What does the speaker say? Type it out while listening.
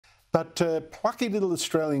But plucky little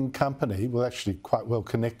Australian company, well, actually quite well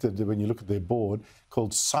connected when you look at their board,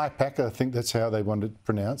 called SIPAC, I think that's how they want it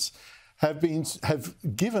pronounced, have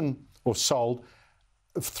given or sold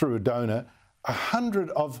through a donor 100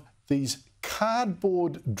 of these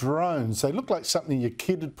cardboard drones. They look like something your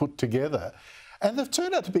kid had put together. And they've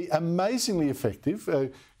turned out to be amazingly effective,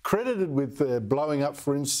 credited with blowing up,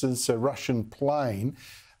 for instance, a Russian plane.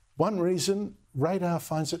 One reason, radar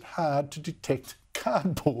finds it hard to detect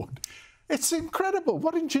cardboard. It's incredible.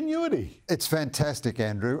 What ingenuity. It's fantastic,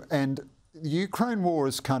 Andrew. And the Ukraine war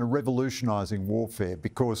is kind of revolutionising warfare,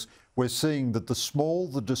 because we're seeing that the small,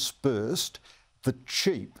 the dispersed, the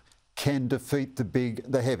cheap can defeat the big,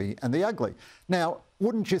 the heavy and the ugly. Now,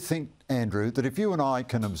 wouldn't you think, Andrew, that if you and I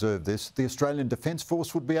can observe this, the Australian Defence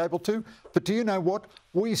Force would be able to? But do you know what?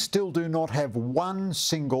 We still do not have one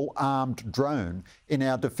single armed drone in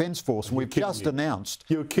our Defence Force. We've just announced...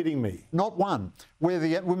 You're kidding me. Not one. We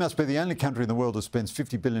must be the only country in the world that spends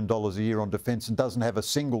 $50 billion a year on defence and doesn't have a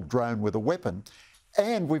single drone with a weapon.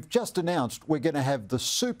 And we've just announced we're going to have the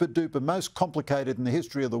super-duper, most complicated in the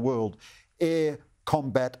history of the world, air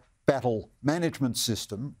combat battle management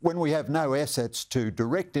system, when we have no assets to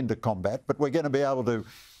direct into combat, but we're going to be able to,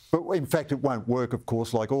 but in fact it won't work, of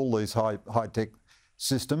course, like all these high-tech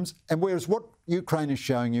systems. And whereas what Ukraine is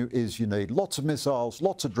showing you is you need lots of missiles,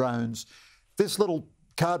 lots of drones. This little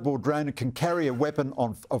cardboard drone can carry a weapon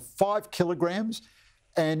of 5 kilograms,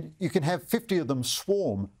 and you can have 50 of them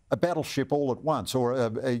swarm a battleship all at once, or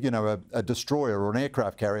a destroyer or an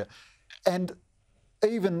aircraft carrier. And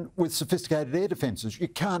even with sophisticated air defences, you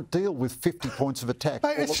can't deal with 50 points of attack.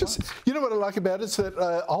 Mate, it's just, you know what I like about it? It's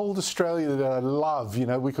that old Australia that I love. You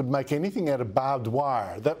know, we could make anything out of barbed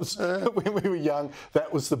wire. That was, when we were young,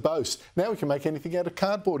 that was the boast. Now we can make anything out of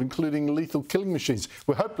cardboard, including lethal killing machines.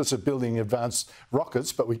 We're hopeless at building advanced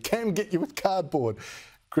rockets, but we can get you with cardboard.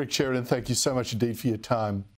 Greg Sheridan, thank you so much indeed for your time.